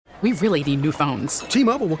We really need new phones.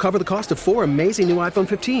 T-Mobile will cover the cost of 4 amazing new iPhone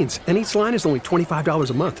 15s, and each line is only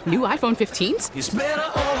 $25 a month. New iPhone 15s? It's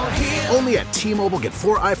better over here. Only at T-Mobile, get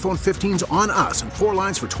 4 iPhone 15s on us and 4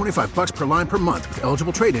 lines for $25 per line per month with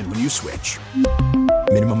eligible trade-in when you switch.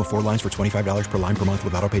 Minimum of 4 lines for $25 per line per month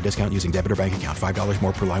with autopay discount using debit or bank account. $5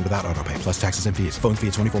 more per line without autopay, plus taxes and fees. Phone fee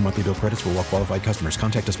at 24 monthly bill credits for well-qualified customers.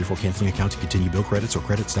 Contact us before canceling account to continue bill credits or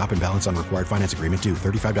credit stop and balance on required finance agreement due.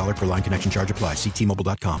 $35 per line connection charge applies. See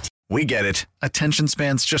T-Mobile.com. We get it. Attention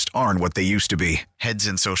spans just aren't what they used to be. Heads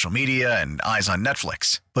in social media and eyes on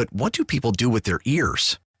Netflix. But what do people do with their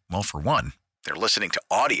ears? Well, for one, they're listening to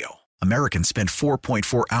audio. Americans spend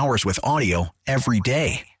 4.4 hours with audio every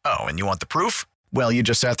day. Oh, and you want the proof? Well, you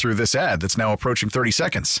just sat through this ad that's now approaching 30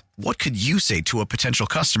 seconds. What could you say to a potential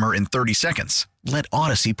customer in 30 seconds? Let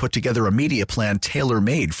Odyssey put together a media plan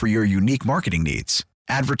tailor-made for your unique marketing needs.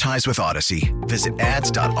 Advertise with Odyssey. Visit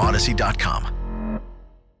ads.odyssey.com.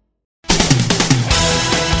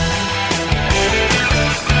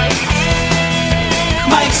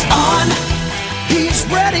 Mike's on. He's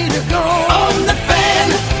ready to go. On the Fan.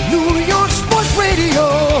 New York Sports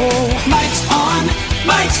Radio. Mike's on.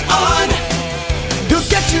 Mike's on. He'll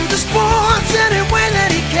get you the sports any way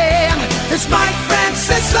that he can. It's Mike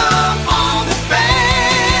Francesa on the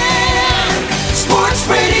Fan. Sports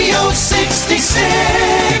Radio 66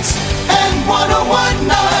 and 101.9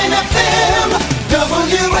 FM.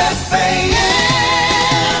 WFAN.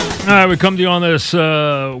 All right, we come to you on this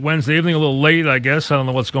Wednesday evening, a little late, I guess. I don't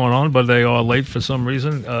know what's going on, but they are late for some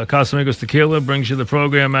reason. Casamigos Tequila brings you the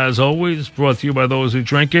program, as always, brought to you by those who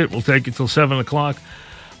drink it. We'll take you till 7 o'clock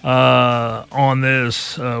on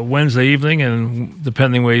this Wednesday evening, and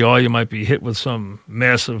depending where you are, you might be hit with some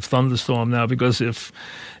massive thunderstorm now, because if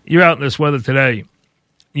you're out in this weather today,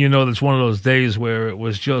 you know that's one of those days where it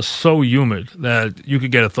was just so humid that you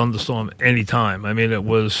could get a thunderstorm anytime.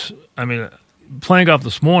 Playing golf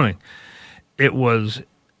this morning, I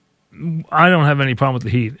don't have any problem with the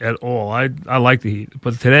heat at all. I like the heat.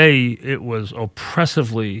 But today, it was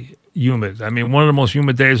oppressively humid. I mean, one of the most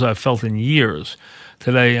humid days I've felt in years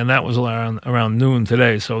today, and that was around noon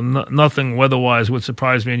today. So nothing weather-wise would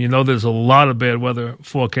surprise me. And you know there's a lot of bad weather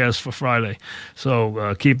forecast for Friday.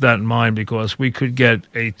 So keep that in mind, because we could get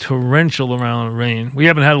a torrential amount of rain. We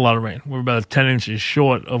haven't had a lot of rain. We're about 10 inches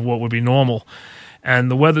short of what would be normal. And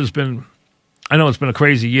the weather's been... I know it's been a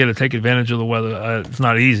crazy year to take advantage of the weather. It's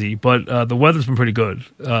not easy, but the weather's been pretty good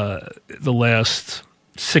the last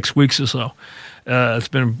 6 weeks or so. It's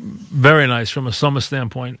been very nice from a summer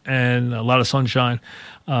standpoint, and a lot of sunshine,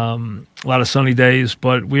 a lot of sunny days,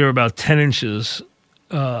 but we are about 10 inches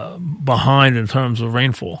behind in terms of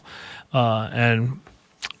rainfall. And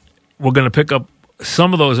we're going to pick up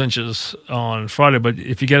some of those inches on Friday, but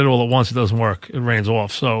if you get it all at once, it doesn't work. It rains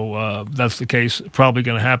off. So that's the case. Probably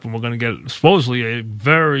going to happen. We're going to get supposedly a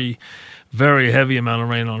very, very heavy amount of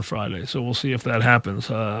rain on Friday. So we'll see if that happens.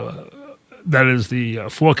 That is the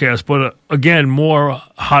forecast. But again, more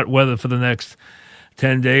hot weather for the next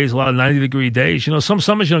 10 days, a lot of 90-degree days. You know, some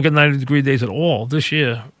summers you don't get 90-degree days at all. This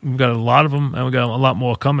year, we've got a lot of them, and we've got a lot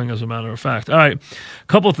more coming, as a matter of fact. All right, a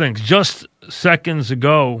couple of things. Just seconds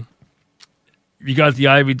ago, you got the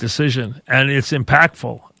Ivy decision, and it's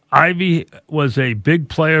impactful. Ivy was a big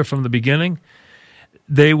player from the beginning.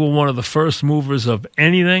 They were one of the first movers of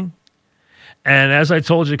anything. And as I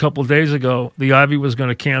told you a couple of days ago, the Ivy was going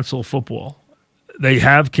to cancel football. They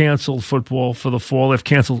have canceled football for the fall. They've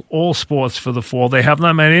canceled all sports for the fall. They have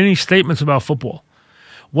not made any statements about football.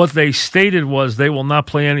 What they stated was they will not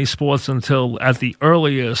play any sports until, at the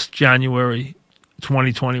earliest, January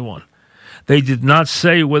 2021. They did not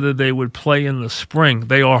say whether they would play in the spring.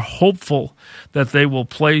 They are hopeful that they will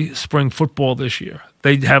play spring football this year.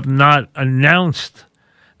 They have not announced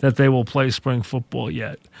that they will play spring football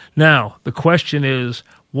yet. Now, the question is,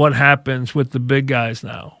 what happens with the big guys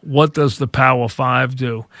now? What does the Power 5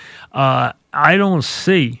 do? I don't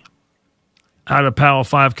see how the Power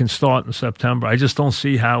 5 can start in September. I just don't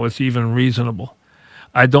see how it's even reasonable.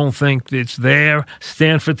 I don't think it's there.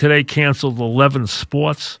 Stanford today canceled 11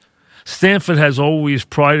 sports. Stanford has always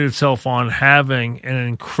prided itself on having an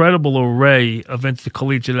incredible array of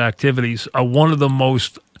intercollegiate activities, one of the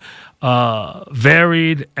most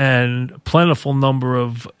varied and plentiful number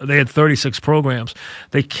of, they had 36 programs.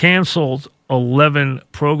 They canceled 11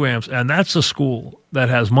 programs, and that's a school that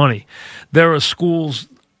has money. There are schools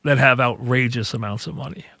that have outrageous amounts of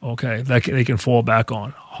money, okay, that they can fall back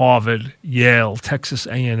on. Harvard, Yale, Texas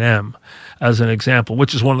A&M, as an example,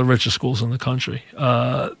 which is one of the richest schools in the country.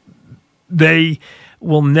 They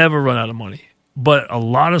will never run out of money. But a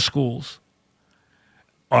lot of schools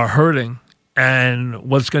are hurting And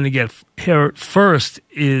what's going to get hurt first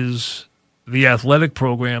is the athletic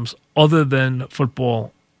programs other than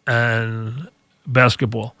football and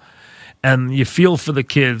basketball. And you feel for the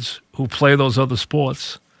kids who play those other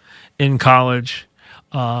sports in college,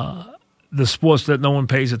 the sports that no one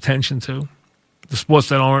pays attention to, the sports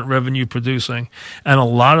that aren't revenue producing. And a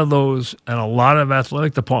lot of those and a lot of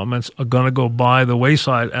athletic departments are going to go by the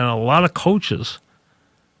wayside, and a lot of coaches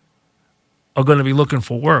are going to be looking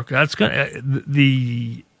for work. That's going to,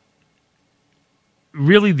 the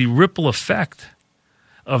ripple effect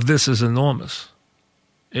of this is enormous.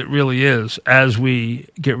 It really is, as we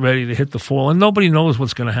get ready to hit the fall. And nobody knows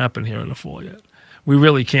what's going to happen here in the fall yet. We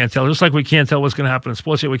really can't tell. Just like we can't tell what's going to happen in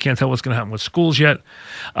sports yet, we can't tell what's going to happen with schools yet.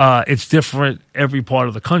 It's different every part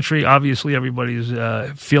of the country. Obviously, everybody's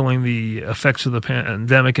feeling the effects of the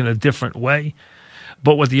pandemic in a different way.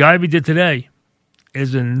 But what the Ivy did today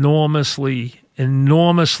is enormously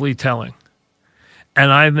telling.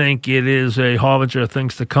 And I think it is a harbinger of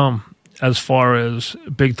things to come as far as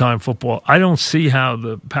big-time football. I don't see how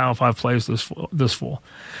the Power 5 plays this fall.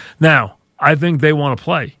 Now, I think they want to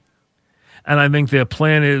play. And I think their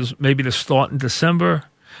plan is maybe to start in December,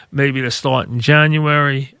 maybe to start in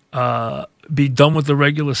January, be done with the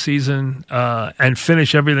regular season, and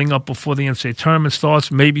finish everything up before the NCAA tournament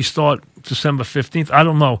starts. Maybe start December 15th. I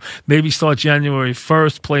don't know. Maybe start January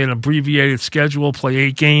 1st, play an abbreviated schedule, play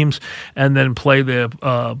 8 games, and then play the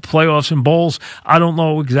playoffs and bowls. I don't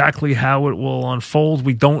know exactly how it will unfold.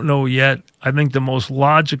 We don't know yet. I think the most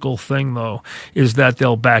logical thing, though, is that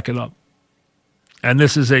they'll back it up. And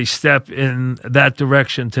this is a step in that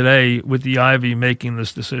direction today with the Ivy making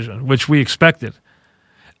this decision, which we expected.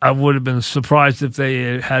 I would have been surprised if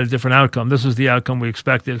they had a different outcome. This is the outcome we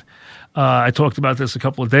expected. I talked about this a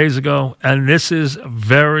couple of days ago, and this is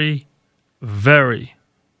very, very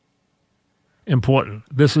important.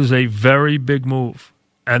 This is a very big move.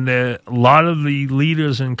 And a lot of the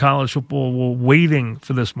leaders in college football were waiting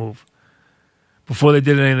for this move before they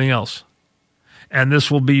did anything else. And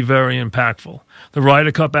this will be very impactful. The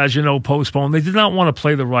Ryder Cup, as you know, postponed. They did not want to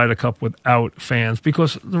play the Ryder Cup without fans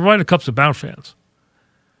because the Ryder Cup's about fans.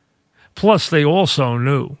 Plus, they also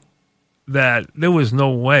knew that there was no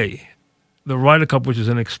way the Ryder Cup, which is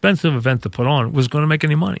an expensive event to put on, was going to make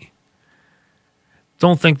any money.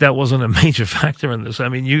 Don't think that wasn't a major factor in this. I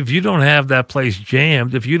mean, if you don't have that place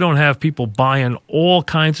jammed, if you don't have people buying all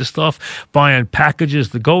kinds of stuff, buying packages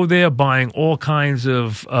to go there, buying all kinds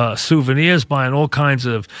of souvenirs, buying all kinds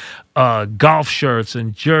of golf shirts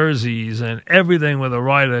and jerseys and everything with a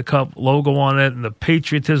Ryder Cup logo on it and the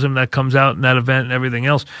patriotism that comes out in that event and everything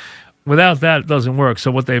else, without that, it doesn't work. So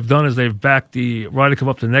what they've done is they've backed the Ryder Cup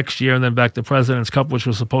up to next year and then back the President's Cup, which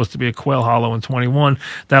was supposed to be at Quail Hollow in 21.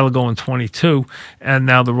 That'll go in 22. And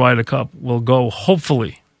now the Ryder Cup will go,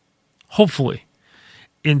 hopefully,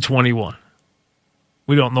 in 21.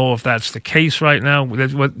 We don't know if that's the case right now.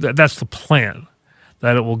 That's the plan,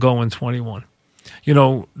 that it will go in 21. You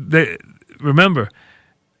know, remember,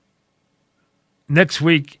 next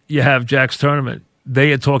week you have Jack's tournament.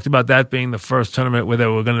 They had talked about that being the first tournament where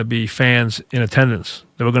there were going to be fans in attendance.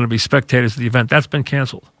 There were going to be spectators at the event. That's been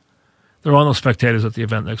canceled. There are no spectators at the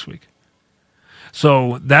event next week.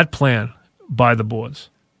 So that plan by the boards.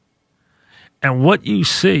 And what you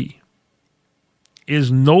see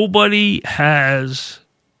is nobody has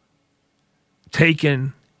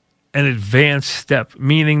taken an advanced step,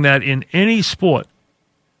 meaning that in any sport,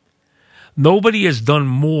 nobody has done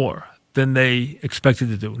more than they expected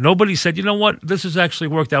to do. Nobody said, you know what, this has actually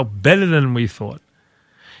worked out better than we thought.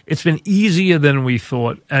 It's been easier than we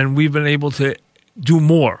thought, and we've been able to do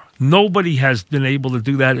more. Nobody has been able to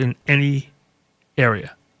do that in any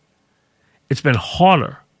area. It's been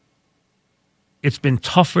harder. It's been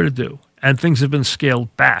tougher to do, and things have been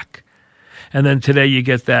scaled back. And then today you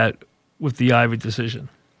get that with the Ivy decision.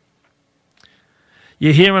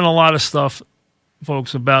 You're hearing a lot of stuff,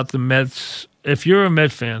 folks, about the Mets. If you're a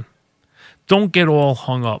Met fan, don't get all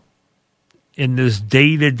hung up in this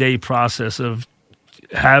day-to-day process of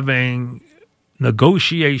having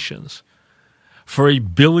negotiations for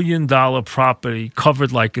 $1 billion property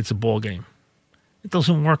covered like it's a ball game. It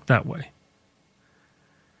doesn't work that way.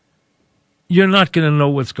 You're not going to know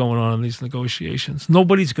what's going on in these negotiations.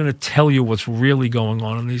 Nobody's going to tell you what's really going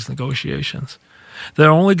on in these negotiations.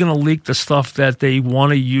 They're only going to leak the stuff that they want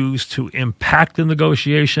to use to impact the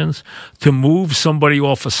negotiations, to move somebody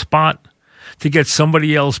off a spot, to get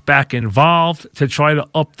somebody else back involved, to try to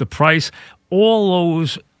up the price. All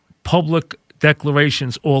those public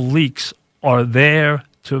declarations or leaks are there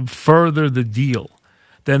to further the deal.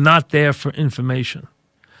 They're not there for information.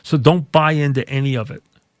 So don't buy into any of it.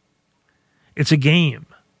 It's a game.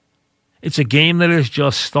 It's a game that has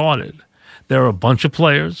just started. There are a bunch of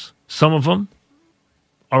players. Some of them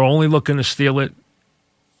are only looking to steal it.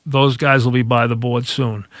 Those guys will be by the board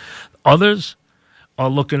soon. Others are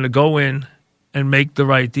looking to go in and make the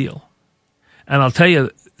right deal. And I'll tell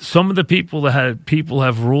you, some of the people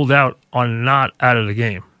have ruled out are not out of the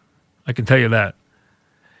game. I can tell you that.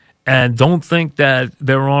 And don't think that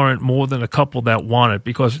there aren't more than a couple that want it,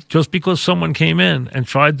 because just because someone came in and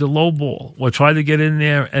tried to lowball or tried to get in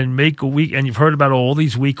there and make a weak, and you've heard about all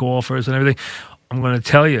these weak offers and everything, I'm going to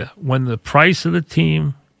tell you, when the price of the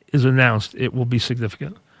team is announced, it will be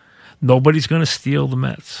significant. Nobody's going to steal the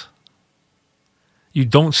Mets. You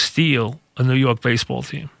don't steal a New York baseball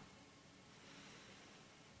team.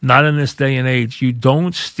 Not in this day and age. You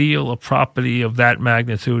don't steal a property of that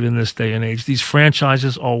magnitude in this day and age. These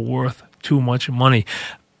franchises are worth too much money.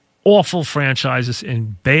 Awful franchises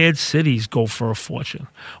in bad cities go for a fortune.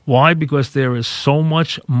 Why? Because there is so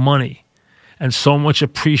much money and so much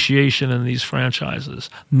appreciation in these franchises.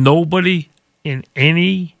 Nobody in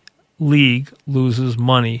any league loses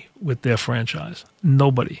money with their franchise.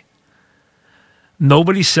 Nobody.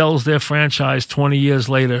 Nobody sells their franchise 20 years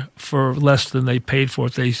later for less than they paid for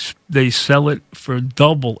it. They sell it for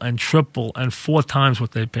double and triple and 4 times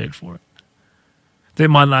what they paid for it. They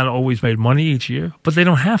might not always make money each year, but they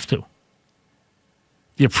don't have to.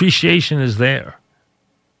 The appreciation is there.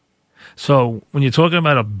 So when you're talking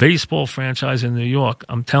about a baseball franchise in New York,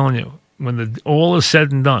 I'm telling you, when all is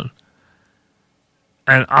said and done,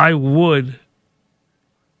 and I would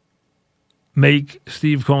make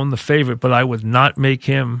Steve Cohen the favorite, but I would not make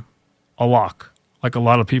him a lock, like a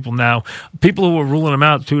lot of people now. People who were ruling him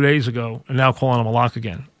out 2 days ago are now calling him a lock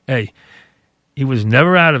again. Hey, he was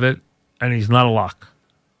never out of it, and he's not a lock.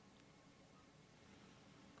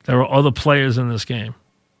 There are other players in this game.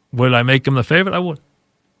 Would I make him the favorite? I would.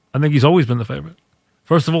 I think he's always been the favorite.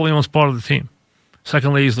 First of all, he owns part of the team.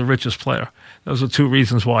 Secondly, he's the richest player. Those are 2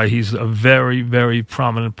 reasons why he's a very, very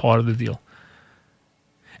prominent part of the deal.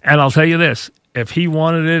 And I'll tell you this, if he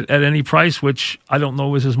wanted it at any price, which I don't know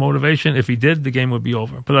was his motivation, if he did, the game would be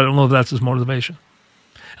over. But I don't know if that's his motivation.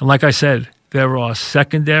 And like I said, there are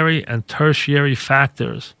secondary and tertiary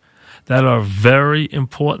factors that are very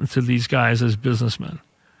important to these guys as businessmen.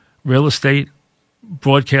 Real estate,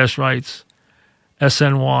 broadcast rights,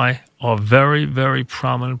 SNY are very, very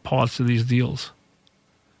prominent parts of these deals.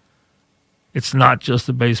 It's not just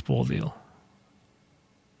a baseball deal.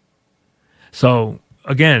 So,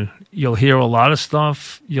 again, you'll hear a lot of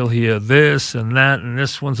stuff. You'll hear this and that, and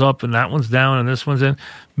this one's up and that one's down and this one's in.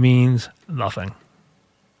 Means nothing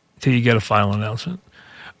until you get a final announcement.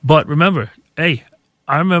 But remember, hey,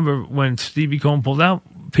 I remember when Stevie Cohen pulled out,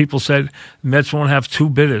 people said Mets won't have 2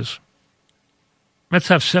 bidders. Mets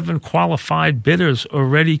have 7 qualified bidders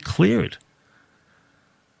already cleared.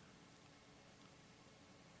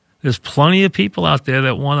 There's plenty of people out there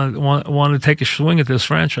that want to take a swing at this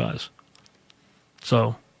franchise.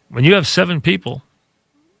 So when you have 7 people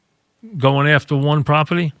going after one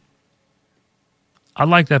property, I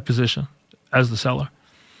like that position as the seller.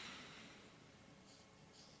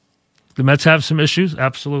 The Mets have some issues,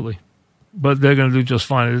 absolutely, but they're going to do just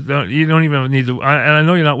fine. You don't even need to. And I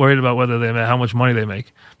know you're not worried about how much money they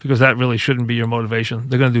make, because that really shouldn't be your motivation.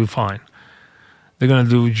 They're going to do fine. They're going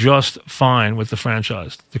to do just fine with the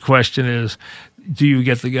franchise. The question is, do you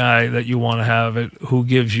get the guy that you want to have it, who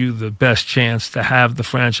gives you the best chance to have the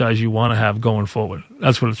franchise you want to have going forward?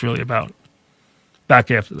 That's what it's really about.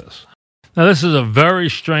 Back after this. Now, this is a very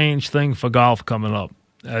strange thing for golf coming up,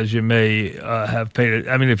 as you may have paid it.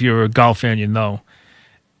 I mean, if you're a golf fan, you know.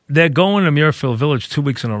 They're going to Muirfield Village 2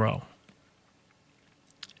 weeks in a row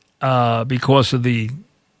because of the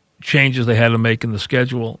changes they had to make in the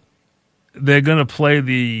schedule. They're going to play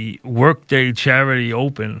the Workday Charity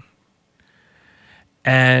Open,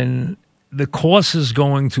 and the course is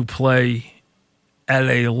going to play at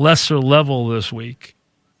a lesser level this week,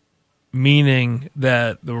 meaning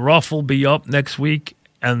that the rough will be up next week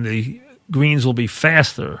and the greens will be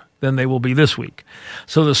faster than they will be this week.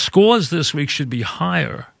 So the scores this week should be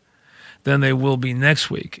higher than they will be next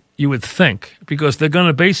week, you would think, because they're going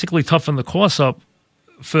to basically toughen the course up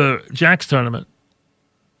for Jack's tournament.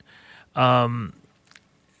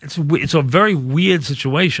 It's a very weird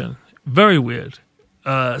situation, very weird.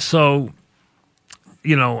 So,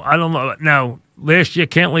 you know, I don't know. Now, last year,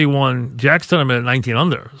 Cantley won Jack's tournament at 19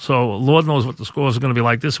 under, so Lord knows what the scores are going to be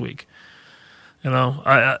like this week. You know,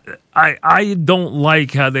 I don't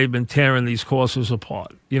like how they've been tearing these courses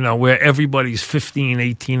apart, you know, where everybody's 15,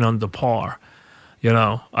 18 under par. You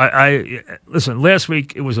know, listen, last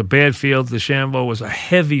week it was a bad field. DeChambeau was a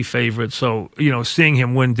heavy favorite, so, you know, seeing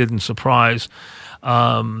him win didn't surprise.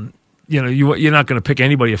 You you're not going to pick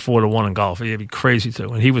anybody at 4-1 in golf. You'd be crazy to.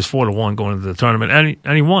 And he was 4-1 going into the tournament,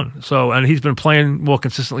 and he won. So, and he's been playing more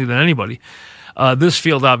consistently than anybody. This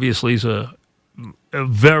field obviously is a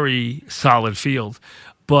very solid field,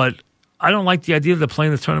 but I don't like the idea of they're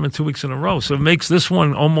playing the tournament 2 weeks in a row. So it makes this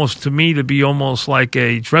one almost, to me, to be almost like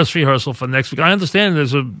a dress rehearsal for next week. I understand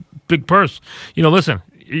there's a big purse. Listen,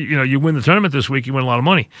 you win the tournament this week, you win a lot of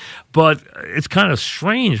money. But it's kind of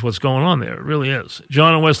strange what's going on there. It really is.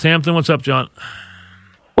 John in West Hampton, what's up, John?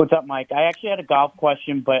 What's up, Mike? I actually had a golf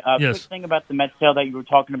question, but yes. Quick thing about the Mets sale that you were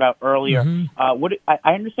talking about earlier. Mm-hmm.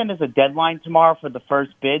 I understand there's a deadline tomorrow for the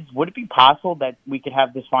first bids. Would it be possible that we could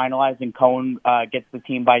have this finalized and Cohen gets the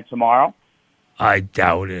team by tomorrow? I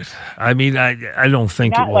doubt it. I mean, I don't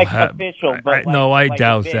think Not it will like happen. Official, but I like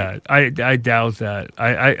doubt that. I doubt that.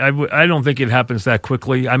 I don't think it happens that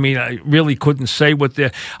quickly. I mean, I really couldn't say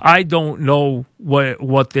I don't know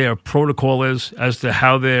what their protocol is as to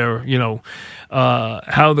how they're,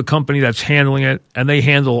 how the company that's handling it, and they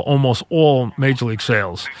handle almost all major league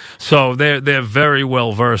sales. So they're very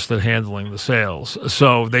well versed at handling the sales.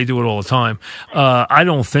 So they do it all the time. I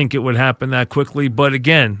don't think it would happen that quickly, but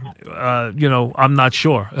again, I'm not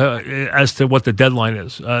sure as to what the deadline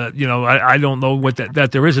is. I don't know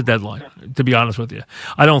that there is a deadline, to be honest with you.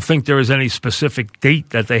 I don't think there is any specific date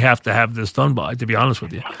that they have to have this done by, to be honest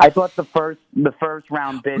with you. I thought the first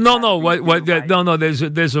round bid.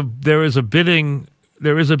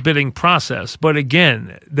 There is a bidding process, but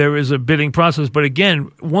again,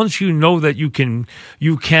 once you know that you can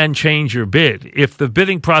change your bid. If the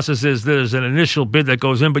bidding process is there's an initial bid that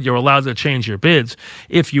goes in, but you're allowed to change your bids.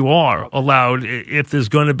 If you are allowed, if there's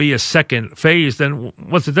going to be a second phase, then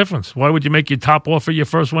what's the difference? Why would you make your top offer your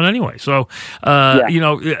first one anyway? So,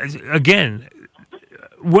 again,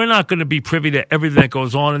 we're not going to be privy to everything that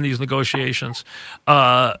goes on in these negotiations.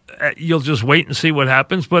 You'll just wait and see what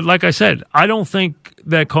happens. But like I said, I don't think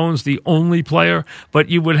that Cohen's the only player, but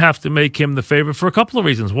you would have to make him the favorite for a couple of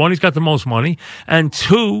reasons. One, he's got the most money, and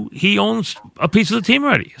two, he owns a piece of the team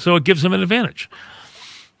already, so it gives him an advantage.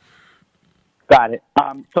 Got it.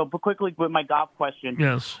 But quickly with my golf question.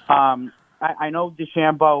 Yes. I know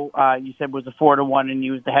DeChambeau, you said was a 4-1, and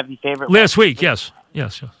he was the heavy favorite last week. Yes.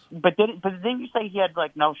 But didn't you say he had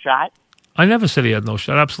no shot? I never said he had no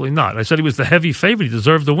shot. Absolutely not. I said he was the heavy favorite. He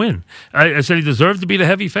deserved to win. I said he deserved to be the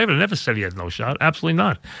heavy favorite. I never said he had no shot. Absolutely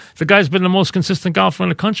not. The guy's been the most consistent golfer in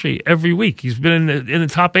the country every week. He's been in the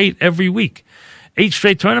top 8 every week. 8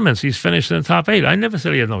 straight tournaments, he's finished in the top 8. I never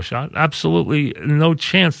said he had no shot. Absolutely no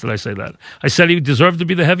chance did I say that. I said he deserved to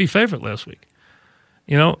be the heavy favorite last week.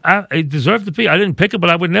 He deserved to be. I didn't pick it, but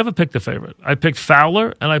I would never pick the favorite. I picked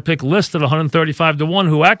Fowler, and I picked List at 135-1,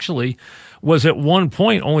 who actually was at one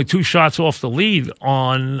point only 2 shots off the lead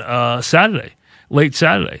on Saturday. Late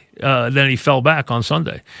Saturday. Then he fell back on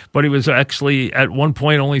Sunday. But he was actually at one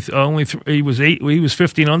point he was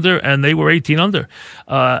 15 under, and they were 18 under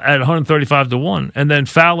at 135-1. And then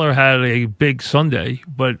Fowler had a big Sunday,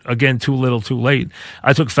 but again, too little, too late.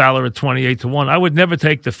 I took Fowler at 28-1. I would never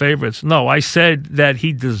take the favorites. No, I said that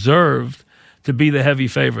he deserved to be the heavy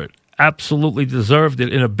favorite. Absolutely deserved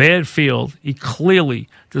it in a bad field. He clearly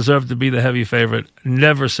deserved to be the heavy favorite.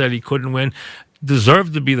 Never said he couldn't win.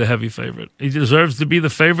 Deserved to be the heavy favorite. He deserves to be the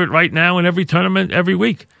favorite right now in every tournament, every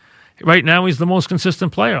week. Right now, he's the most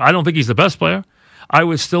consistent player. I don't think he's the best player. I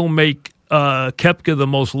would still make Koepka the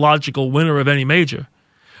most logical winner of any major.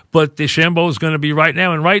 But DeChambeau is going to be right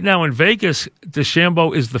now. And right now in Vegas,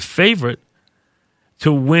 DeChambeau is the favorite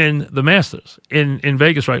to win the Masters in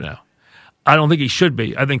Vegas right now. I don't think he should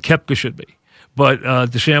be. I think Koepka should be. But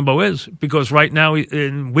DeChambeau is, because right now,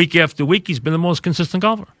 in week after week, he's been the most consistent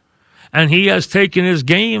golfer. And he has taken his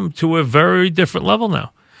game to a very different level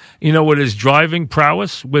now. With his driving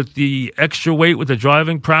prowess, with the extra weight, with the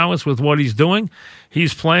driving prowess, with what he's doing,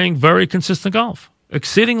 he's playing very consistent golf,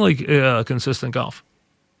 exceedingly consistent golf.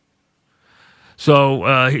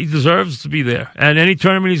 So he deserves to be there. And any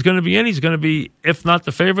tournament he's going to be in, he's going to be, if not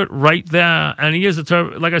the favorite, right there. And he is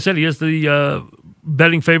like I said, he is the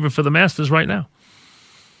betting favorite for the Masters right now.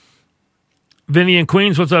 Vinny in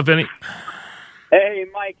Queens, what's up, Vinny? Hey,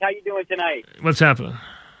 Mike, how you doing tonight? What's happening?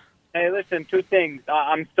 Hey, listen, 2 things.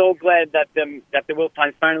 I'm so glad that the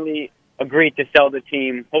Wilpons finally agreed to sell the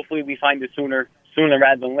team. Hopefully, we find it sooner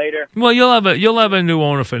rather than later. Well, you'll have a new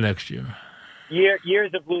owner for next year.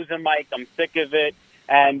 Years of losing, Mike. I'm sick of it.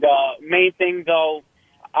 And main thing, though,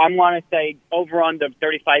 I want to say over under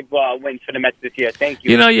 35 wins for the Mets this year. Thank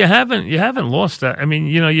you. You haven't lost that. I mean,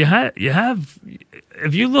 you have.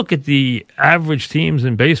 If you look at the average teams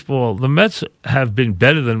in baseball, the Mets have been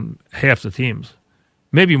better than half the teams,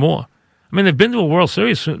 maybe more. I mean, they've been to a World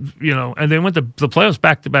Series, and they went to the playoffs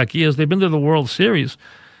back-to-back years. They've been to the World Series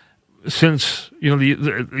since, more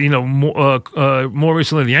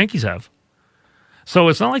recently the Yankees have. So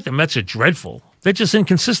it's not like the Mets are dreadful. They're just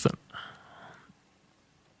inconsistent.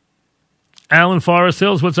 Al in Forest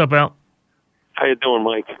Hills, what's up, Al? How you doing,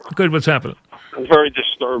 Mike? Good, what's happening? I'm very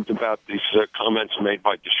disturbed about these comments made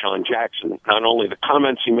by Deshaun Jackson. Not only the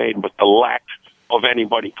comments he made, but the lack of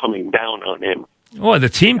anybody coming down on him. Oh, the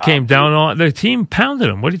team came down on... The team pounded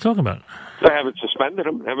him. What are you talking about? They haven't suspended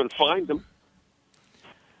him. Haven't fined him.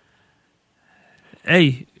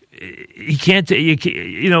 Hey, he can't...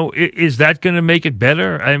 is that going to make it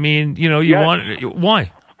better? I mean, Yes.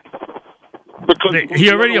 Why? Because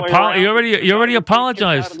He already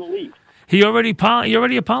apologized. He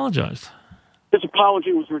already apologized. His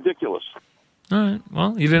apology was ridiculous. All right.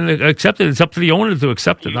 Well, you didn't accept it. It's up to the owner to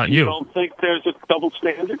accept it, not you. You don't think there's a double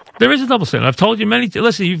standard? There is a double standard. I've told you many.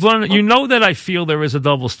 Listen, you've learned. You know that I feel there is a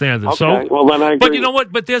double standard. Okay. So, well, then I agree. But you know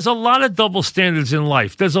what? But there's a lot of double standards in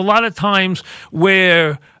life. There's a lot of times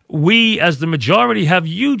where we, as the majority, have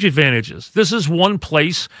huge advantages. This is one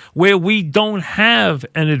place where we don't have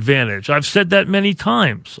an advantage. I've said that many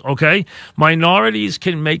times. Okay, minorities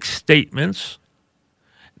can make statements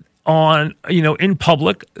on, in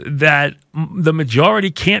public that the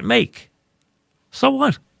majority can't make. So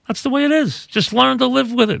what? That's the way it is. Just learn to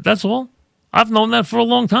live with it. That's all. I've known that for a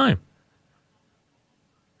long time.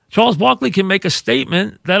 Charles Barkley can make a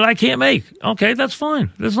statement that I can't make. Okay, that's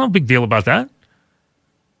fine. There's no big deal about that.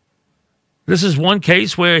 This is one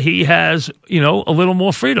case where he has, a little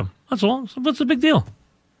more freedom. That's all. So what's the big deal?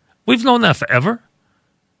 We've known that forever.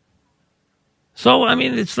 So, I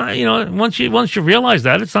mean, it's not, once you realize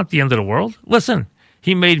that, it's not the end of the world. Listen,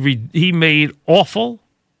 he made awful,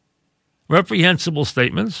 reprehensible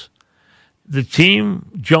statements. The team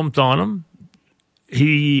jumped on him.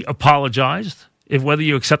 He apologized. Whether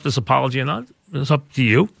you accept this apology or not, it's up to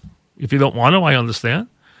you. If you don't want to, I understand.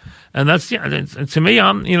 And that's, to me,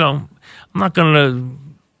 I'm not going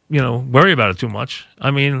to, worry about it too much.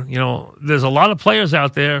 I mean, there's a lot of players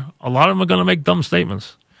out there. A lot of them are going to make dumb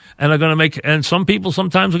statements. And some people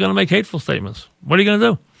sometimes are going to make hateful statements. What are you going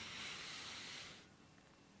to do?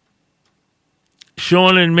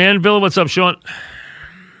 Sean in Manville, what's up, Sean?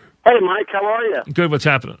 Hey, Mike, how are you? Good, what's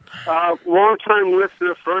happening? Long-time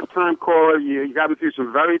listener, first-time caller. You got me through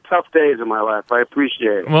some very tough days in my life. I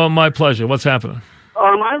appreciate it. Well, my pleasure. What's happening?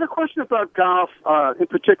 I have a question about golf, in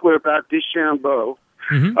particular about DeChambeau.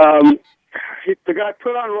 Mm-hmm. The guy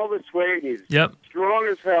put on all this weight. He's Yep. strong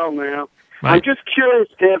as hell now. Right. I'm just curious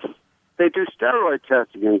if they do steroid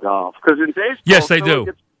testing in golf. Because in baseball... Yes, they do.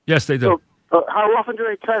 Yes, they do. So, how often do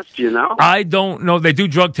they test, do you know? I don't know. They do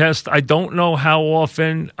drug tests. I don't know how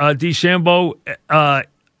often. DeChambeau,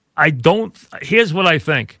 here's what I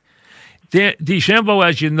think. DeChambeau,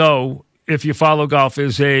 as you know, if you follow golf,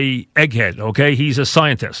 is a egghead, okay? He's a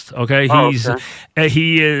scientist, okay?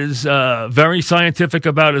 He is very scientific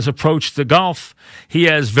about his approach to golf. He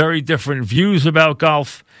has very different views about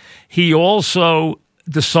golf. He also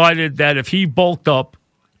decided that if he bulked up,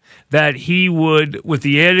 that he would, with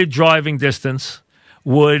the added driving distance,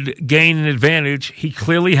 would gain an advantage. He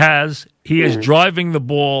clearly has. He is driving the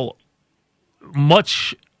ball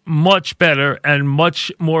much, much better and much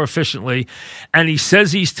more efficiently. And he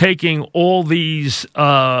says he's taking all these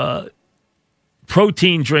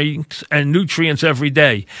protein drinks and nutrients every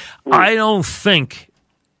day. I don't think,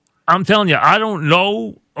 I'm telling you, I don't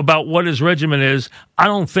know about what his regimen is. I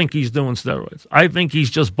don't think he's doing steroids. I think he's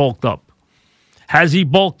just bulked up. Has he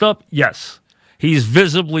bulked up? Yes. He's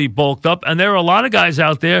visibly bulked up. And there are a lot of guys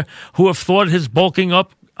out there who have thought his bulking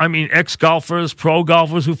up, ex-golfers, pro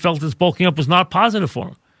golfers who felt his bulking up was not positive for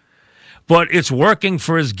him. But it's working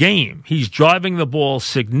for his game. He's driving the ball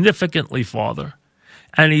significantly farther.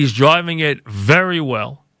 And he's driving it very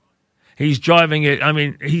well. He's driving it,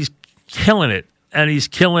 he's killing it. And he's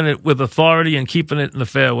killing it with authority and keeping it in the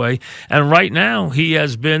fairway. And right now, he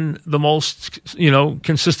has been the most,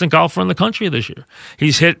 consistent golfer in the country this year.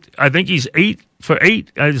 He's hit, I think he's 8 for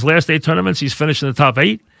 8. His last 8 tournaments, he's finished in the top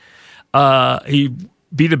 8. He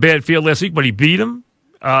beat a bad field last week, but he beat him.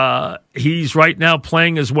 He's right now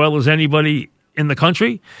playing as well as anybody in the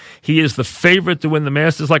country. He is the favorite to win the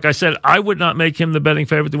Masters. Like I said, I would not make him the betting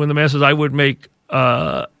favorite to win the Masters. I would make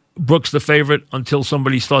Brooks the favorite until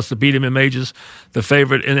somebody starts to beat him in majors, the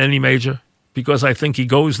favorite in any major, because I think he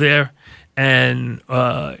goes there, and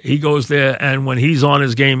when he's on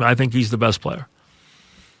his game, I think he's the best player.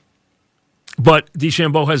 But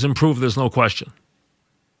DeChambeau has improved, there's no question.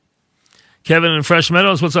 Kevin in Fresh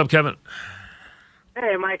Meadows, what's up, Kevin?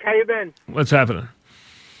 Hey, Mike, how you been? What's happening?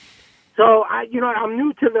 So I'm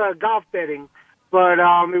new to the golf betting, but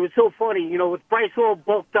it was so funny. With Bryce all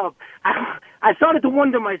bulked up, I started to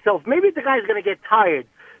wonder myself, maybe the guy's going to get tired.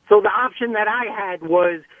 So the option that I had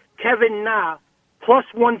was Kevin Na plus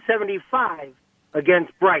 175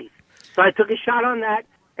 against Bryce. So I took a shot on that,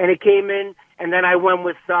 and it came in, and then I went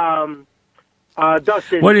with Dustin.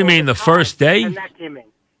 What do you mean, the first day? And that came in.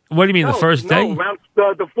 What do you mean, the first day?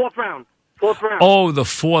 The fourth round. Oh, the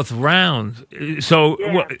fourth round. So,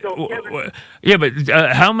 but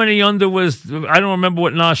how many under was? I don't remember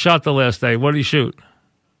what Nas shot the last day. What did he shoot?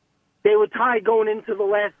 They were tied going into the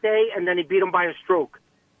last day, and then he beat him by a stroke.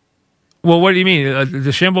 Well, what do you mean?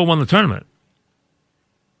 DeChambeau won the tournament.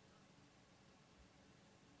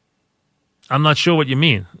 I'm not sure what you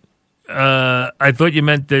mean. I thought you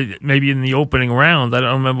meant that maybe in the opening round. I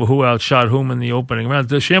don't remember who outshot whom in the opening round.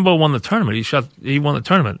 DeChambeau won the tournament. He won the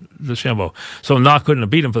tournament, DeChambeau. So Knock couldn't have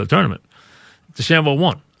beat him for the tournament. DeChambeau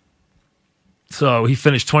won. So he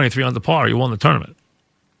finished 23 under par. He won the tournament.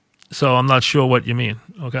 So I'm not sure what you mean,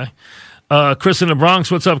 okay? Chris in the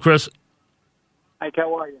Bronx. What's up, Chris? Hi,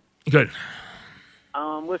 how are you? Good.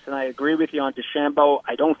 Listen, I agree with you on DeChambeau.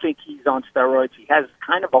 I don't think he's on steroids. He has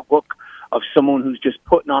kind of a look of someone who's just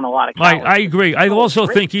putting on a lot of calories. I agree. I also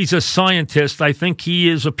think he's a scientist. I think he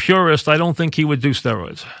is a purist. I don't think he would do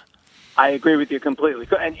steroids. I agree with you completely.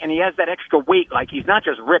 And he has that extra weight. Like, he's not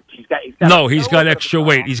just ripped. He's got extra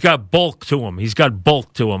weight. He's got bulk to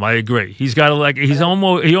him. I agree. He's got he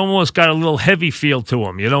almost got a little heavy feel to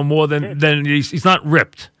him, more than he's not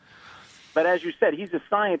ripped. But as you said, he's a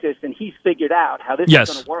scientist, and he's figured out how this is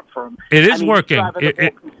going to work for him. It is working. He's driving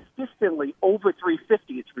the ball consistently over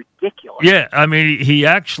 350. It's ridiculous. Yeah, I mean, he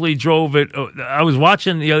actually drove it. I was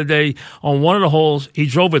watching the other day on one of the holes. He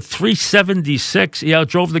drove it 376. He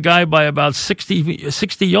outdrove the guy by about 60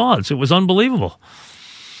 yards. It was unbelievable.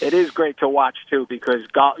 It is great to watch too, because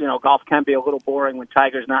golf can be a little boring when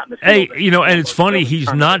Tiger's not in the field. Hey, and it's funny,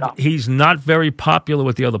 he's not very popular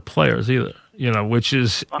with the other players either. Which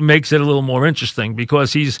makes it a little more interesting,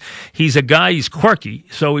 because he's a guy, he's quirky,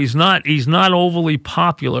 so he's not overly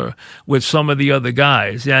popular with some of the other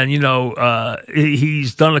guys, and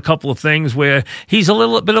he's done a couple of things where he's a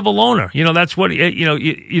little bit of a loner. That's what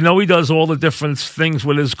he does all the different things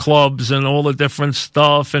with his clubs and all the different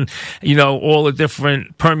stuff, and all the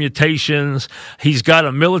different permutations. He's got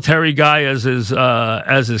a military guy as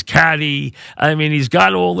his caddy. I mean, he's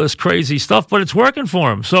got all this crazy stuff, but it's working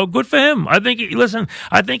for him. So good for him.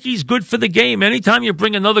 I think he's good for the game. Anytime you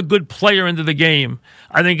bring another good player into the game,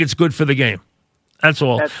 I think it's good for the game. That's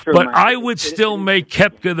all. That's true, but man. I would still make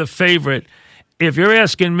Koepka the favorite. If you're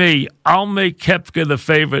asking me, I'll make Koepka the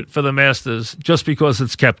favorite for the Masters just because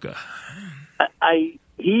it's Koepka.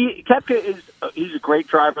 Koepka he's a great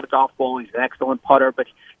driver of the golf ball. He's an excellent putter, but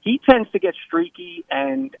he tends to get streaky,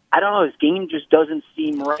 and I don't know, his game just doesn't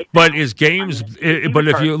seem right. But his game's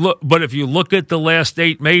if you look at the last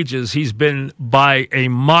 8 majors, he's been by a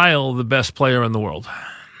mile the best player in the world.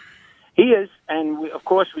 He is, and of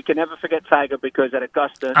course we can never forget Tiger, because at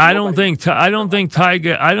Augusta,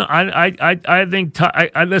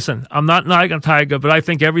 listen, I'm not knocking Tiger, but I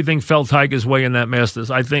think everything fell Tiger's way in that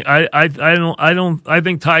Masters. I think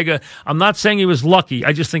Tiger, I'm not saying he was lucky.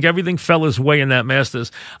 I just think everything fell his way in that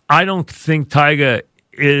Masters. I don't think Tiger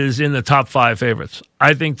is in the top 5 favorites.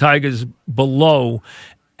 I think Tiger's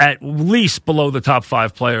at least below the top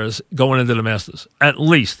 5 players going into the Masters. At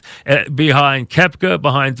least. Behind Koepka,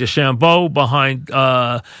 behind DeChambeau, behind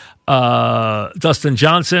Dustin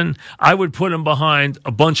Johnson. I would put him behind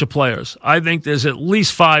a bunch of players. I think there's at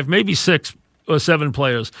least 5, maybe 6 or 7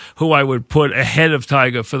 players who I would put ahead of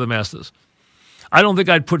Tiger for the Masters. I don't think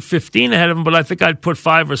I'd put 15 ahead of him, but I think I'd put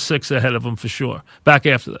 5 or 6 ahead of him for sure. Back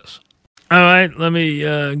after this. All right, let me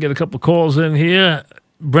get a couple calls in here.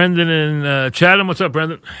 Brendan in Chatham. What's up,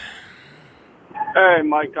 Brendan? Hey,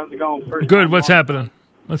 Mike. How's it going? Good. What's happening?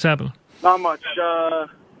 Not much. I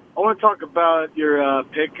want to talk about your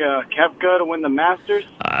pick, Koepka, to win the Masters.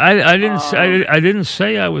 I didn't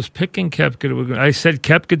say I was picking Koepka to win. I said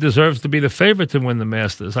Koepka deserves to be the favorite to win the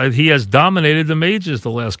Masters. He has dominated the majors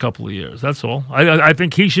the last couple of years. That's all. I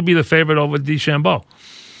think he should be the favorite over DeChambeau.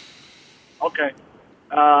 Okay.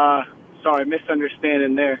 Sorry,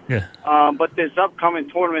 misunderstanding there. Yeah. But this upcoming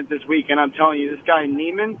tournament this week, and I'm telling you, this guy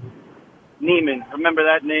Neiman, remember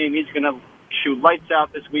that name? He's going to shoot lights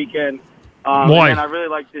out this weekend. Why? And I really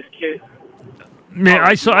like this kid. Yeah,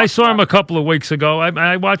 I saw him a couple of weeks ago.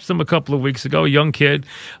 I watched him a couple of weeks ago, a young kid.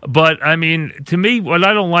 But, I mean, to me, what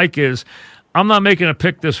I don't like is I'm not making a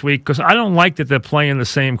pick this week because I don't like that they're playing the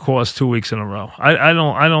same course 2 weeks in a row. I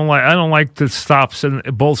don't like the stops and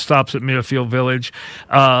both stops at Muirfield Village,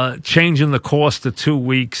 changing the course to 2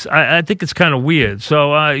 weeks. I think it's kind of weird.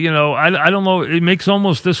 So I don't know. It makes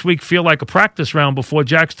almost this week feel like a practice round before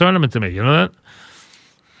Jack's tournament to me. You know that?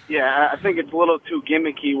 Yeah, I think it's a little too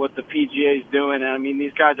gimmicky what the PGA is doing. I mean,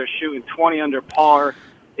 these guys are shooting 20 under par.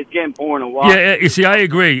 It's getting boring to watch. Yeah, you see, I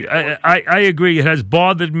agree. I agree. It has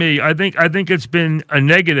bothered me. I think it's been a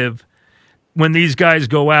negative when these guys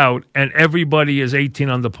go out and everybody is 18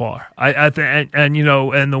 under par. And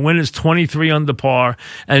the win is 23 under par,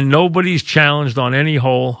 and nobody's challenged on any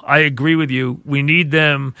hole. I agree with you. We need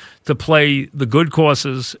them to play the good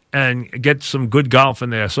courses and get some good golf in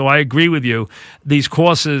there. So I agree with you. These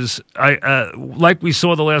courses, like we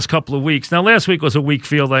saw the last couple of weeks. Now, last week was a weak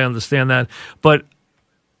field. I understand that, but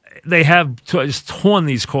they have just torn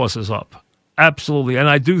these courses up. Absolutely. And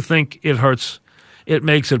I do think it hurts. It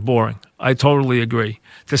makes it boring. I totally agree.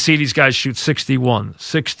 To see these guys shoot 61,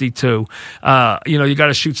 62. You got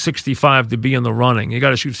to shoot 65 to be in the running. You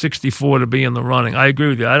got to shoot 64 to be in the running. I agree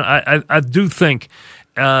with you. I do think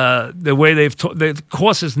the way the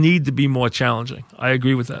courses need to be more challenging. I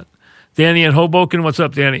agree with that. Danny in Hoboken, what's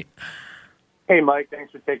up, Danny? Hey, Mike.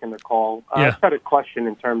 Thanks for taking the call. Yeah. I just had a question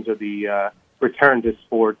in terms of the return to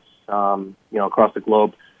sports, across the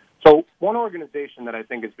globe. So one organization that I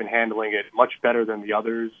think has been handling it much better than the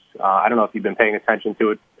others, I don't know if you've been paying attention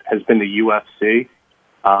to it, has been the UFC.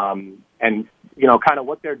 And kind of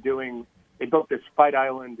what they're doing, they built this fight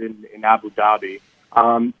island in Abu Dhabi.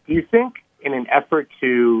 Do you think in an effort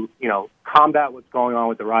to, combat what's going on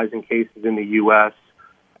with the rising cases in the U.S.,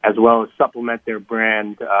 as well as supplement their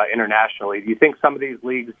brand internationally, do you think some of these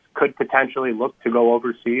leagues could potentially look to go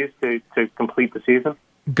overseas to complete the season?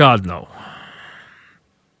 God, no.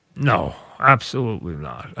 No, absolutely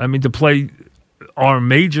not. I mean, to play our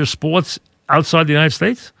major sports outside the United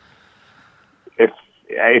States?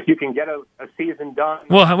 If you can get a season done.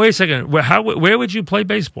 Well, wait a second. Where would you play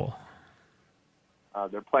baseball?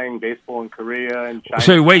 They're playing baseball in Korea and China.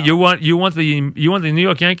 So wait, you want the New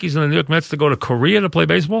York Yankees and the New York Mets to go to Korea to play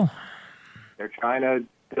baseball? They're trying to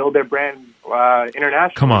build their brand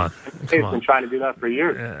internationally. Come on. They've been trying to do that for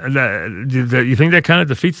years. You think that kind of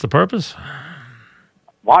defeats the purpose?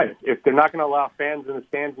 Why? If they're not going to allow fans in the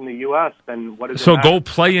stands in the U.S., then what is it? So go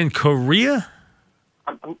play in Korea?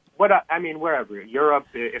 Wherever. Europe,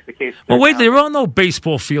 if the case. Well, wait, there are no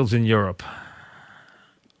baseball fields in Europe.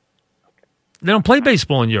 They don't play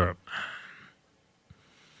baseball in Europe.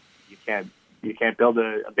 You can't build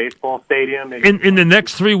a baseball stadium in the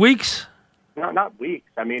next 3 weeks. No, not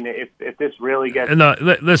weeks. I mean, if this really gets. No,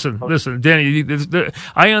 listen, Danny.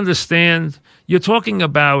 I understand. You're talking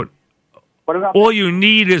about. What about all you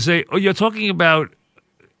need is you're talking about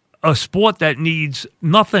a sport that needs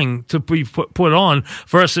nothing to be put on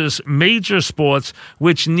versus major sports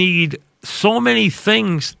which need so many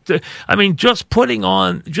things. Just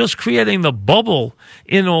creating the bubble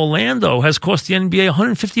in Orlando has cost the NBA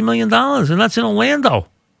 $150 million, and that's in Orlando.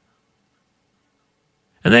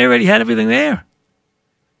 And they already had everything there.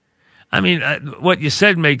 What you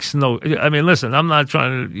said makes no. Listen. I'm not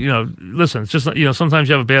trying to. Listen. It's just sometimes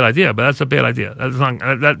you have a bad idea, but that's a bad idea. That's not.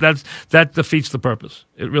 That defeats the purpose.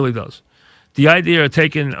 It really does. The idea of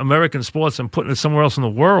taking American sports and putting it somewhere else in the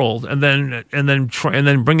world, and then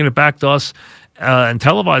bringing it back to us and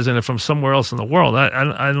televising it from somewhere else in the world.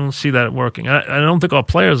 I don't see that working. I don't think our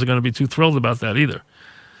players are going to be too thrilled about that either.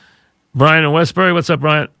 Brian in Westbury, what's up,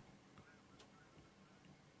 Brian?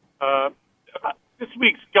 This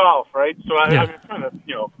week's golf, right? So I Yeah. was kind of,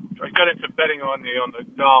 I got into betting on the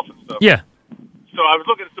golf and stuff. Yeah. So I was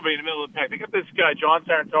looking at somebody in the middle of the pack. They got this guy, John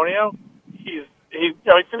Sarantonio. He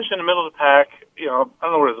finished in the middle of the pack. I don't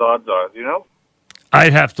know what his odds are. Do you know?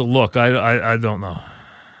 I'd have to look. I don't know.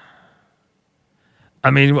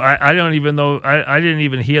 I don't even know. I didn't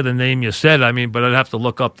even hear the name you said. But I'd have to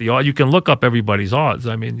look up the odds. You can look up everybody's odds.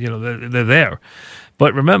 They're there.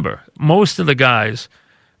 But remember, most of the guys,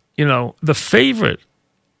 the favorite,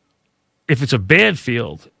 if it's a bad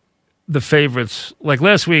field, the favorites, like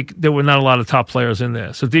last week, there were not a lot of top players in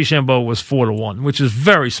there. So DeChambeau was 4-1, which is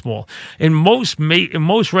very small. In most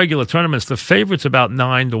regular tournaments, the favorite's about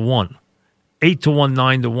 9-1. 8-1,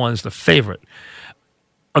 9-1 is the favorite.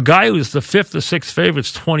 A guy who's the fifth or sixth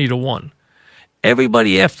favorite's 20-1.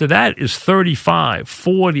 Everybody after that is 35,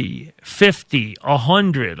 40, 50,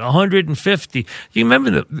 100, 150. You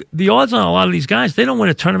remember the odds on a lot of these guys, they don't win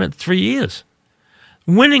a tournament in 3 years.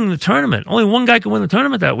 Winning the tournament, only one guy can win the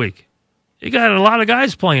tournament that week. You got a lot of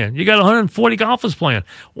guys playing. You got 140 golfers playing.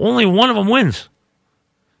 Only one of them wins.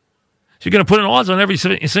 So you're going to put an odds on every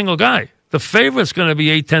single guy. The favorite's going to be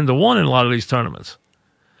 8-10 to 1 in a lot of these tournaments.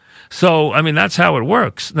 So, I mean, that's how it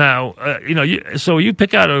works. Now, if you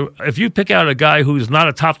pick out a guy who's not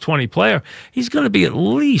a top 20 player, he's going to be at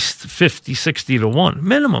least 50, 60 to 1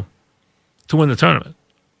 minimum to win the tournament.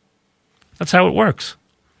 That's how it works.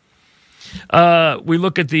 We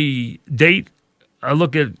look at the date. I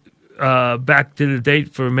look at back to the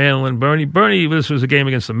date for Mantle and Bernie. Bernie, this was a game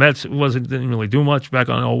against the Mets. It didn't really do much back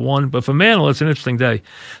on 0-1. But for Mantle, it's an interesting day.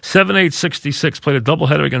 7-8-66, played a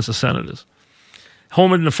doubleheader against the Senators.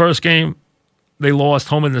 Homered in the first game. They lost.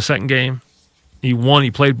 Homered in the second game. He won. He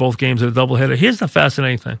played both games at a doubleheader. Here's the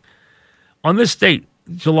fascinating thing. On this date,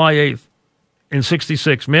 July 8th, in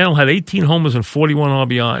 66, Mantle had 18 homers and 41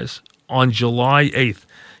 RBIs on July 8th.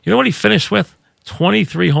 You know what he finished with?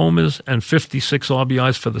 23 homers and 56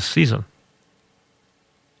 RBIs for the season.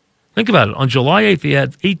 Think about it. On July 8th, he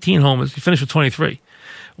had 18 homers. He finished with 23.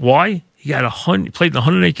 Why? He played in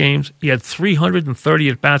 108 games. He had 330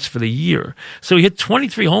 at-bats for the year. So he hit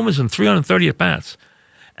 23 homers and 330 at-bats.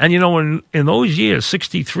 And, in those years,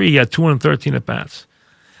 63, he had 213 at-bats.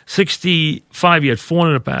 65, he had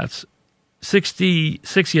 400 at-bats.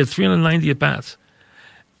 66, he had 390 at-bats.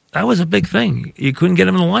 That was a big thing. You couldn't get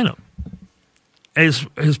him in the lineup.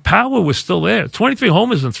 His power was still there. 23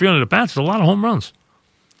 homers and 300 at-bats is a lot of home runs.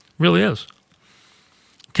 Really is.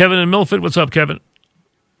 Kevin in Milford. What's up, Kevin?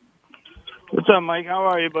 What's up, Mike? How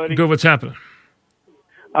are you, buddy? Good. What's happening?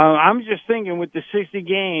 I'm just thinking with the 60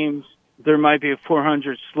 games, there might be a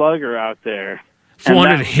 400 slugger out there.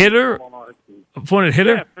 400 hitter? 400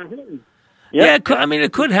 hitter? Yeah, for hitting. Yeah, it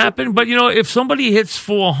could happen. But, if somebody hits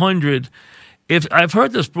 400, I've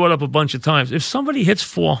heard this brought up a bunch of times. If somebody hits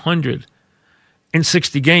 400 in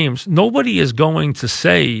 60 games, nobody is going to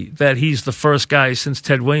say that he's the first guy since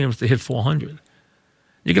Ted Williams to hit 400.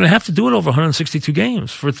 You're going to have to do it over 162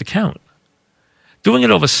 games for it to count. Doing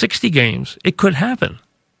it over 60 games, it could happen.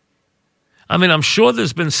 I'm sure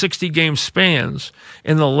there's been 60-game spans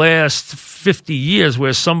in the last 50 years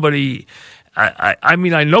where somebody...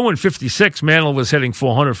 I know in 56, Mantle was hitting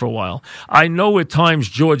 400 for a while. I know at times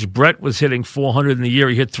George Brett was hitting 400 in the year.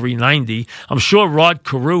 He hit 390. I'm sure Rod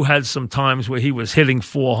Carew had some times where he was hitting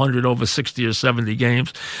 400 over 60 or 70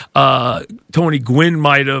 games. Tony Gwynn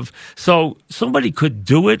might have. So somebody could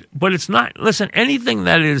do it, but it's not. Listen, anything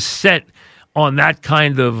that is set on that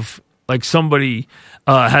kind of, like somebody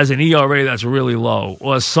has an ERA that's really low,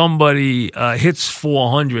 or somebody hits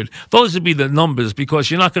 400, those would be the numbers,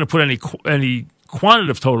 because you're not going to put any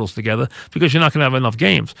quantitative totals together because you're not going to have enough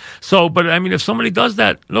games. So, but if somebody does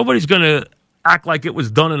that, nobody's going to act like it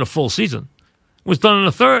was done in a full season. It was done in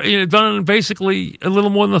a third, done in basically a little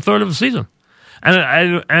more than a third of a season,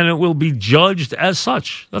 and it will be judged as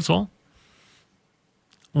such. That's all.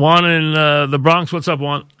 Juan in the Bronx. What's up,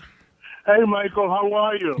 Juan? Hey, Michael, how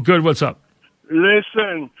are you? Good, what's up?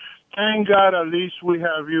 Listen, thank God at least we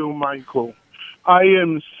have you, Michael. I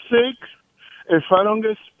am sick. If I don't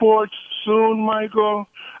get sports soon, Michael,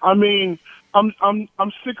 I'm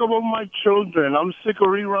sick of all my children. I'm sick of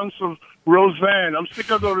reruns of Roseanne. I'm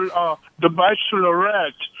sick of the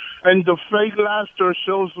Bachelorette, and the fake laughter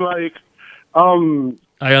shows like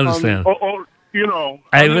I understand.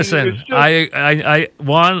 Hey, listen,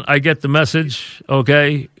 Juan, I get the message,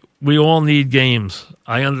 okay? We all need games.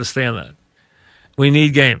 I understand that. We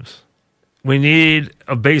need games. We need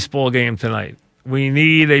a baseball game tonight. We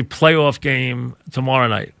need a playoff game tomorrow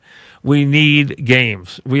night. We need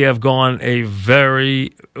games. We've gone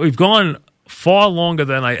far longer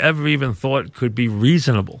than I ever even thought could be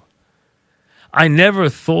reasonable. I never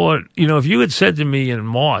thought, if you had said to me in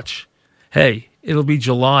March, hey, it'll be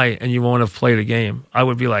July and you won't have played a game, I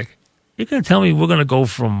would be like, you're going to tell me we're going to go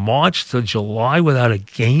from March to July without a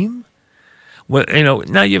game? Well,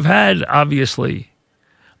 now you've had, obviously,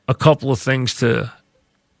 a couple of things to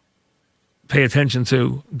pay attention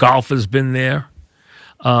to. Golf has been there.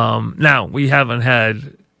 Now, we haven't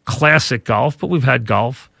had classic golf, but we've had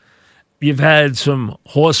golf. You've had some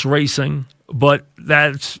horse racing, but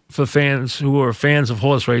that's for fans who are fans of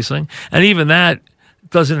horse racing. And even that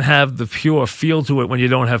doesn't have the pure feel to it when you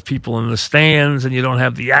don't have people in the stands and you don't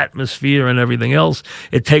have the atmosphere and everything else.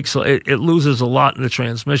 It loses a lot in the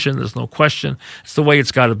transmission. There's no question. It's the way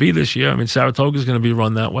it's got to be this year. Saratoga is going to be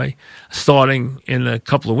run that way starting in a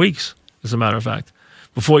couple of weeks, as a matter of fact.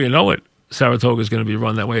 Before you know it, Saratoga is going to be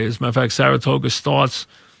run that way. As a matter of fact, Saratoga starts,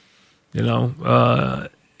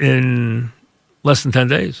 in less than 10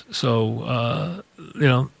 days. So,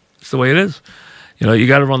 it's the way it is. You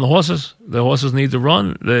got to run the horses. The horses need to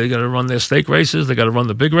run. They got to run their stake races. They got to run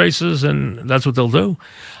the big races, and that's what they'll do.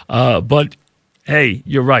 But, hey,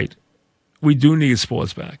 you're right. We do need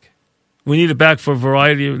sports back. We need it back for a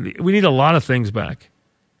variety of. We need a lot of things back.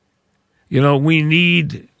 You know, we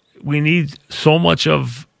need so much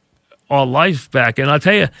of our life back. And I'll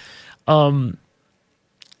tell you,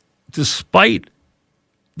 despite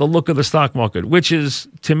the look of the stock market, which is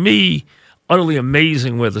to me utterly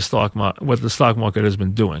amazing what the stock market has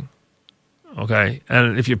been doing. Okay,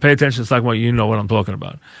 and if you pay attention to the stock market, you know what I'm talking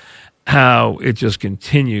about. How it just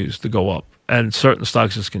continues to go up, and certain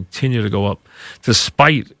stocks just continue to go up,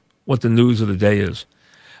 despite what the news of the day is.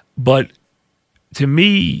 But to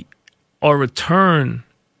me, our return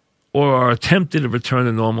or our attempted return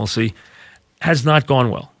to normalcy has not gone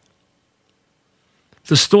well.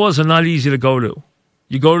 The stores are not easy to go to.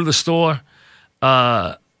 You go to the store,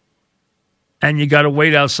 and you got to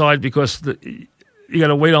wait outside because you got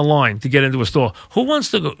to wait online to get into a store. Who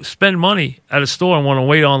wants to spend money at a store and want to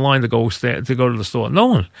wait online to go to the store? No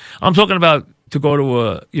one. I'm talking about to go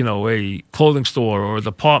to a clothing store or a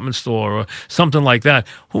department store or something like that.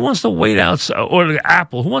 Who wants to wait outside, or the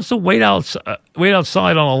Apple? Who wants to wait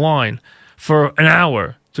outside on a line for an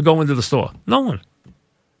hour to go into the store? No one.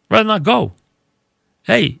 Rather not go.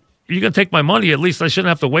 Hey, you're going to take my money. At least I shouldn't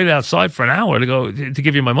have to wait outside for an hour to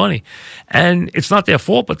give you my money. And it's not their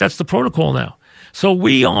fault, but that's the protocol now. So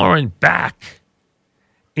we aren't back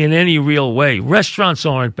in any real way. Restaurants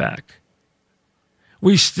aren't back.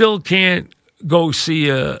 We still can't go see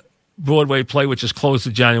a Broadway play, which is closed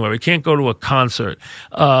in January. Can't go to a concert.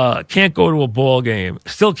 Can't go to a ball game.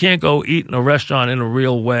 Still can't go eat in a restaurant in a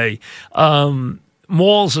real way.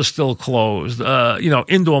 Malls are still closed.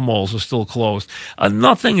 Indoor malls are still closed.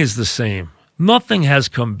 Nothing is the same. Nothing has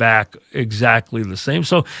come back exactly the same.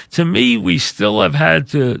 So to me, we still have had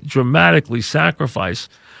to dramatically sacrifice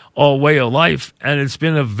our way of life, and it's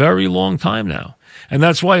been a very long time now. And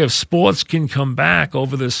that's why if sports can come back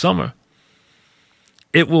over this summer,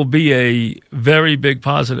 it will be a very big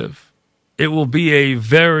positive. It will be a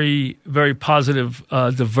very, very positive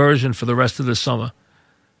diversion for the rest of this summer.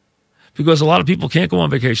 Because a lot of people can't go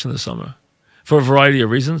on vacation this summer for a variety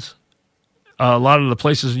of reasons. A lot of the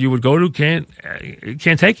places you would go to can't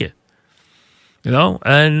take you,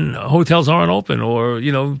 and hotels aren't open, or,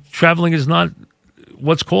 traveling is not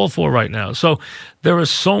what's called for right now. So there are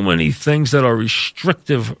so many things that are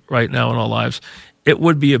restrictive right now in our lives. It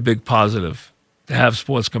would be a big positive to have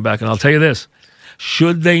sports come back. And I'll tell you this,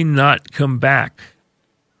 should they not come back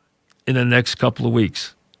in the next couple of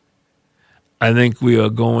weeks, I think we are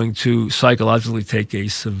going to psychologically take a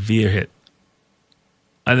severe hit.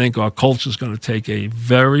 I think our culture is going to take a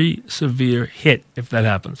very severe hit if that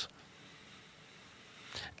happens.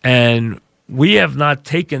 And we have not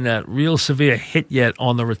taken that real severe hit yet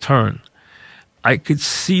on the return. I could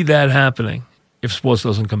see that happening if sports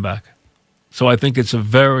doesn't come back. So I think it's a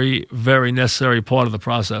very, very necessary part of the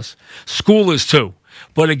process. School is too.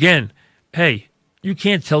 But again, hey, you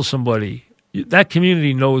can't tell somebody. That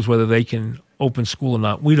community knows whether they can open school or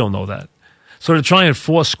not. We don't know that. So to try and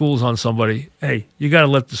force schools on somebody, hey, you got to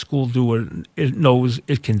let the school do what it knows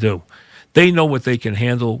it can do. They know what they can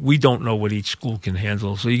handle. We don't know what each school can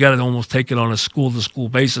handle. So you got to almost take it on a school-to-school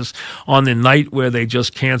basis on the night where they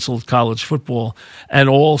just canceled college football and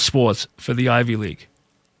all sports for the Ivy League.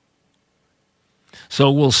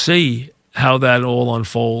 So we'll see how that all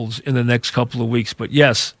unfolds in the next couple of weeks. But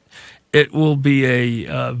yes, it will be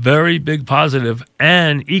a very big positive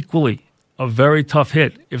and equally a very tough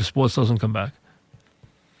hit if sports doesn't come back.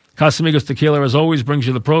 Casamigos Tequila, as always, brings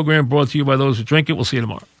you the program, brought to you by those who drink it. We'll see you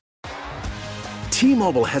tomorrow.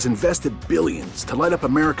 T-Mobile has invested billions to light up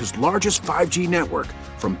America's largest 5G network,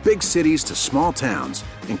 from big cities to small towns,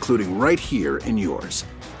 including right here in yours.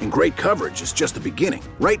 And great coverage is just the beginning.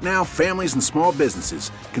 Right now, families and small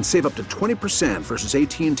businesses can save up to 20% versus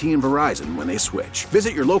AT&T and Verizon when they switch.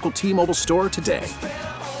 Visit your local T-Mobile store today.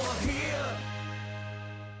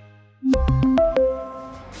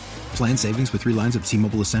 Plan savings with 3 lines of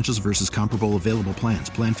T-Mobile Essentials versus comparable available plans.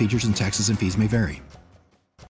 Plan features and taxes and fees may vary.